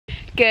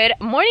Good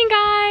morning,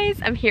 guys.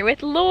 I'm here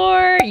with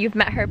Laure. You've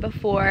met her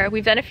before.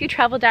 We've done a few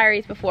travel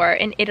diaries before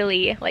in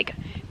Italy, like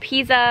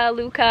Pisa,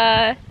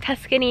 Lucca,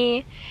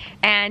 Tuscany,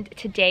 and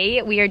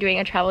today we are doing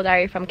a travel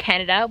diary from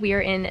Canada. We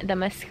are in the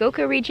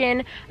MUSKOKA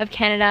region of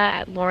Canada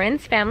at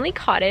Lauren's family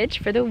cottage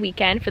for the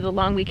weekend, for the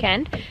long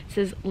weekend. This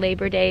is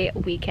Labor Day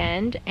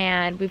weekend,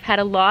 and we've had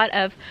a lot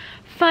of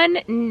fun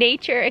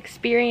nature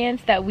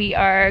experience that we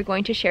are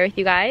going to share with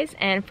you guys.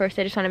 And first,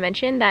 I just want to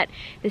mention that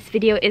this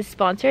video is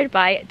sponsored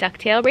by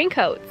Ducktail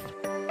Raincoats.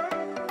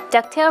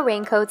 Ducktail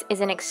Raincoats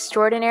is an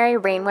extraordinary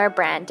rainwear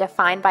brand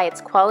defined by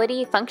its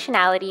quality,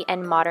 functionality,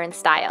 and modern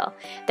style.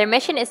 Their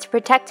mission is to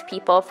protect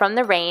people from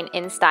the rain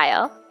in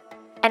style.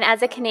 And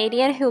as a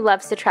Canadian who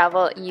loves to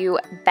travel, you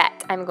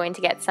bet I'm going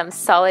to get some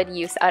solid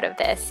use out of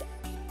this.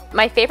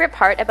 My favorite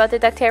part about the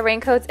Ducktail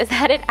Raincoats is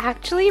that it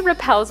actually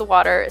repels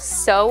water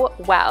so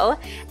well,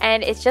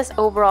 and it's just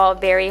overall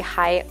very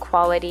high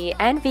quality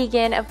and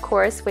vegan, of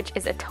course, which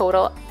is a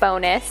total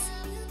bonus.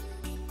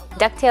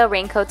 Ducktail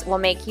Raincoats will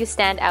make you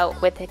stand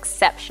out with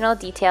exceptional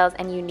details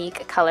and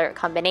unique color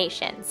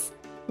combinations.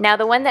 Now,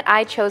 the one that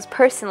I chose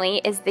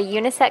personally is the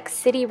unisex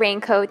city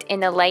raincoat in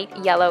the light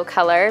yellow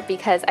color,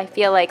 because I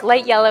feel like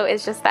light yellow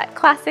is just that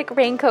classic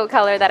raincoat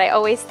color that I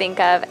always think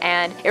of,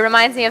 and it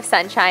reminds me of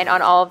sunshine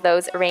on all of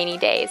those rainy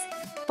days.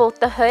 Both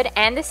the hood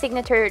and the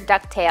signature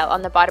ducktail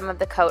on the bottom of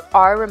the coat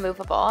are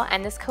removable,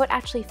 and this coat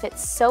actually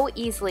fits so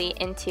easily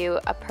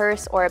into a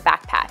purse or a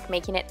backpack,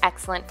 making it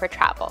excellent for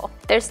travel.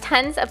 There's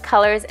tons of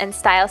colors and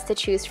styles to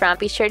choose from.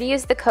 Be sure to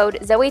use the code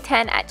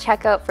ZOEY10 at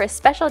checkout for a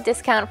special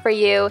discount for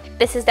you.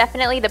 This is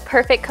definitely the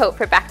perfect coat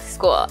for back to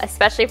school,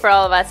 especially for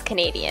all of us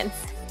Canadians.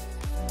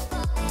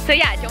 So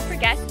yeah, don't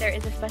forget there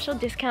is a special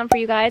discount for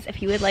you guys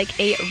if you would like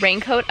a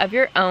raincoat of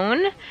your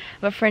own.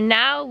 But for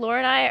now, Laure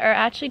and I are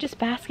actually just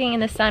basking in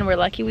the sun. We're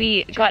lucky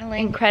we got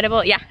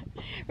incredible, yeah,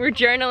 we're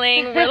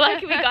journaling. We're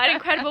lucky we got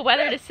incredible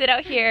weather to sit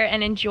out here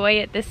and enjoy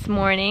it this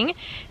morning.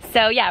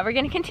 So yeah, we're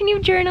gonna continue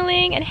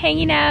journaling and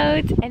hanging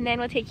out, and then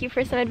we'll take you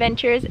for some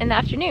adventures in the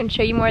afternoon,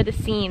 show you more of the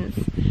scenes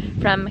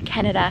from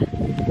Canada.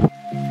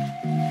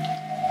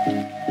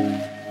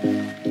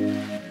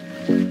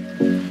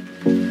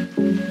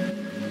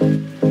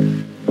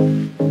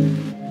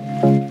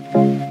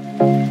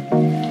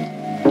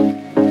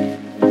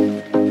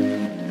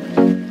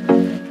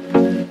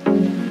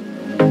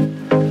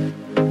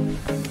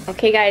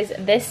 Okay guys,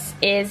 this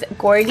is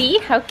Gordy.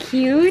 How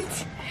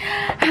cute.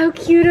 How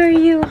cute are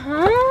you,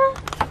 huh?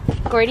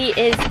 Gordy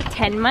is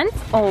 10 months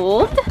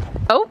old.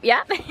 Oh,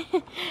 yeah.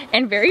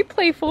 And very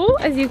playful,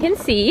 as you can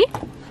see.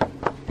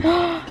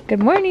 Good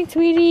morning,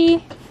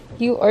 sweetie.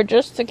 You are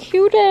just the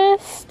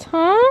cutest,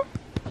 huh?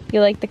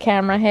 You like the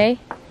camera, hey?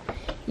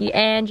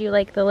 And you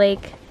like the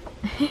lake.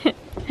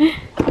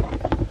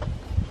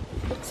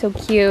 So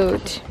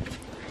cute.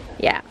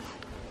 Yeah.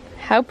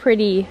 How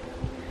pretty.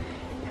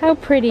 How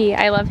pretty.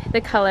 I love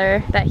the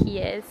color that he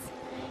is.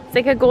 It's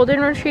like a golden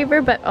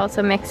retriever, but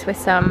also mixed with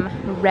some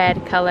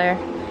red color.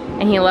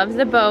 And he loves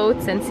the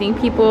boats and seeing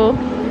people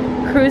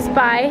cruise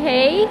by,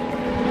 hey?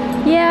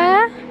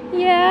 Yeah,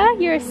 yeah,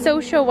 you're a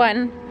social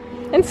one.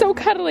 And so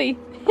cuddly.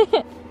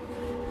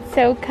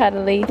 So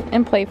cuddly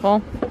and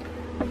playful.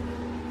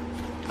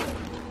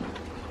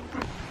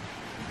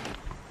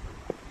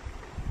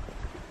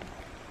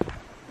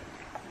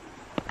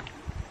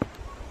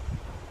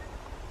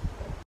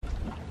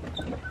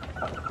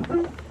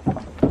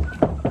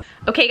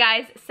 Okay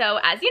guys, so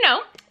as you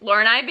know, Laure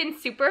and I have been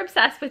super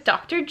obsessed with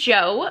Dr.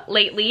 Joe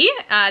lately.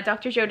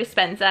 Dr. Joe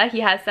Dispenza, he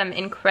has some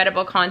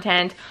incredible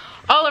content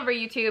all over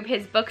YouTube.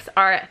 His books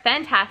are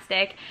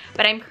fantastic,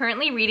 but I'm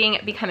currently reading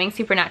Becoming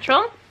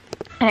Supernatural,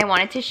 and I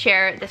wanted to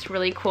share this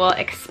really cool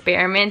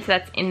experiment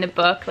that's in the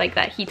book, like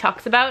that he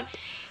talks about.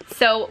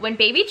 So when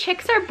baby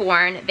chicks are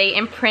born, they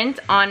imprint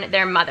on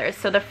their mothers.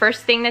 So the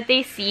first thing that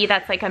they see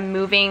that's like a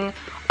moving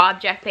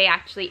object they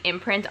actually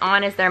imprint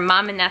on is their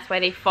mom, and that's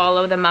why they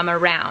follow the mom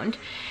around.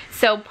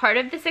 So part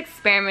of this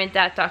experiment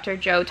that Dr.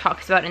 Joe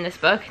talks about in this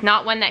book,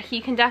 not one that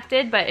he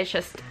conducted, but it's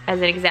just as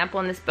an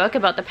example in this book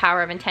about the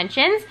power of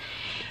intentions,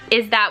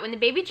 is that when the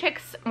baby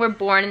chicks were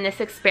born in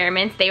this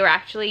experiment, they were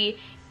actually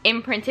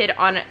imprinted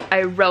on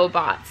a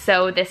robot.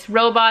 So this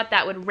robot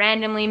that would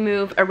randomly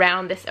move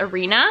around this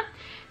arena.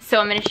 So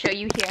I'm going to show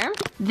you here.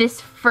 This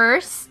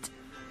first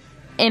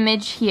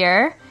image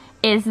here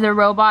is the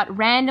robot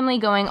randomly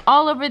going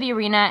all over the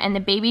arena, and the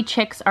baby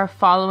chicks are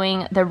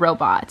following the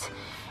robot.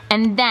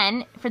 And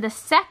then for the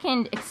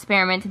second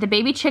experiment, the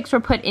baby chicks were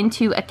put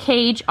into a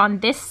cage on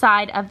this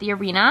side of the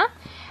arena,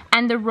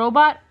 and the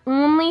robot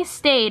only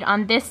stayed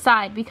on this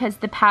side because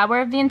the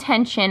power of the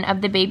intention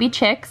of the baby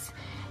chicks,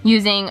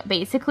 using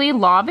basically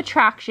law of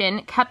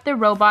attraction, kept the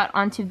robot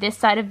onto this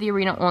side of the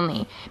arena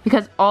only,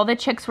 because all the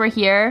chicks were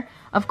here,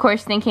 of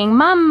course, thinking,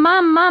 "Mom,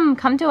 Mom, Mom,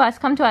 come to us,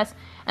 come to us."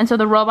 And so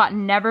the robot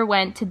never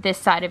went to this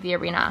side of the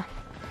arena.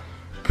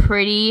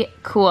 Pretty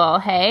cool,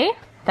 hey?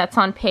 That's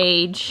on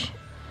page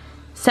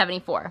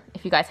 74.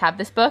 If you guys have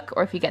this book,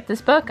 or if you get this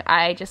book,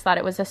 I just thought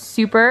it was a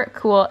super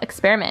cool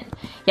experiment.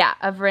 Yeah,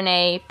 of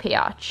Renee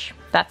Piach.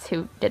 That's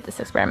who did this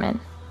experiment.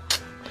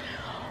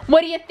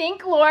 What do you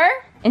think, Laura?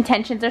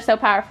 Intentions are so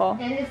powerful.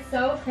 It is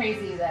so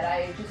crazy that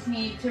I just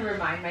need to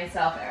remind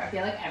myself. I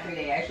feel like every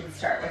day I should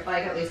start with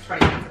like at least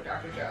 20 minutes of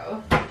Dr.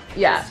 Joe.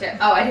 Yeah.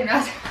 Oh, I did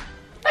not.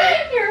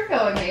 You're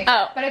filming me.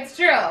 Oh. But it's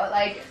true.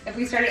 Like, if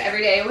we started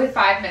every day with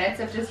 5 minutes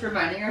of just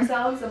reminding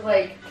ourselves of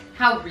like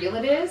how real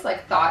it is,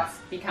 like thoughts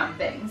become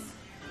things.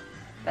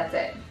 That's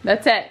it.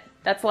 That's it.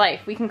 That's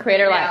life. We can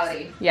create our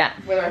reality. lives. Yeah.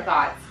 With our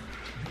thoughts.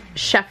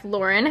 Chef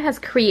Lauren has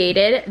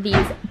created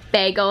these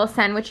bagel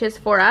sandwiches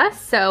for us.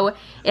 So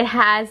it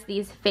has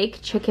these fake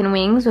chicken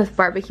wings with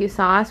barbecue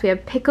sauce. We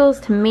have pickles,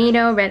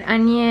 tomato, red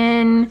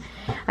onion.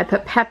 I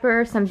put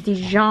pepper, some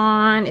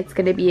Dijon. It's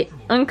gonna be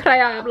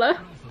incroyable.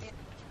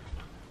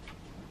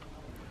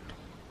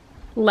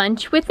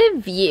 Lunch with a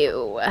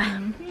view.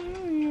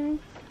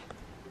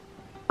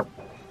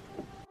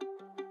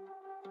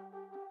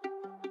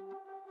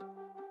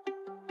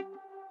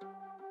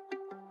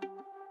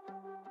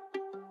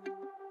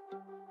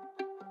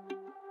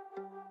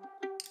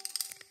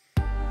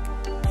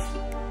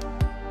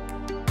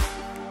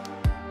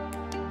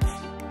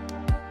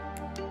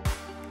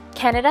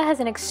 Canada has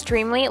an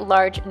extremely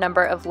large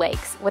number of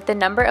lakes, with the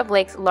number of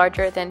lakes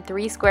larger than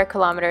 3 square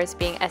kilometers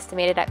being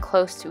estimated at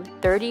close to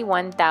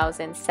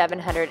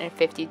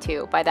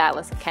 31,752 by the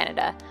Atlas of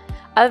Canada.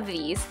 Of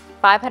these,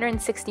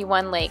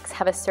 561 lakes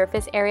have a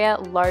surface area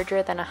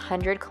larger than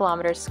 100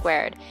 kilometers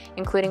squared,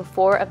 including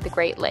 4 of the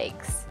Great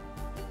Lakes.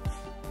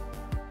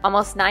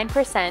 Almost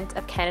 9%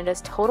 of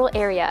Canada's total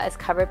area is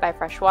covered by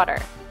fresh water.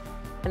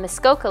 The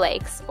Muskoka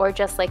Lakes, or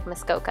just Lake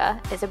Muskoka,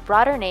 is a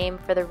broader name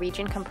for the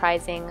region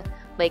comprising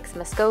Lakes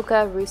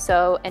Muskoka,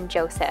 Rousseau, and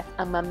Joseph,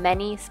 among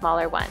many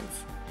smaller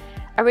ones.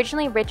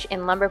 Originally rich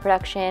in lumber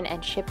production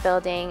and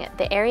shipbuilding,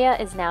 the area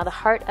is now the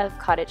heart of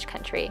cottage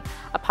country,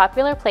 a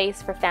popular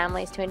place for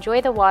families to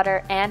enjoy the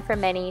water and for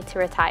many to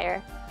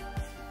retire.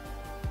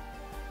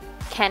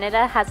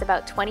 Canada has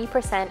about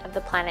 20% of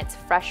the planet's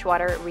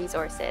freshwater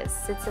resources,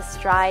 sits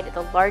astride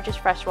the largest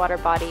freshwater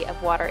body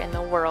of water in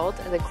the world,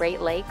 the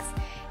Great Lakes,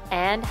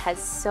 and has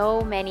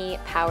so many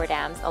power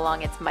dams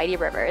along its mighty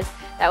rivers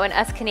that when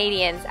us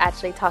Canadians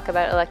actually talk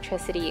about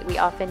electricity, we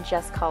often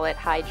just call it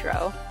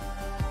hydro.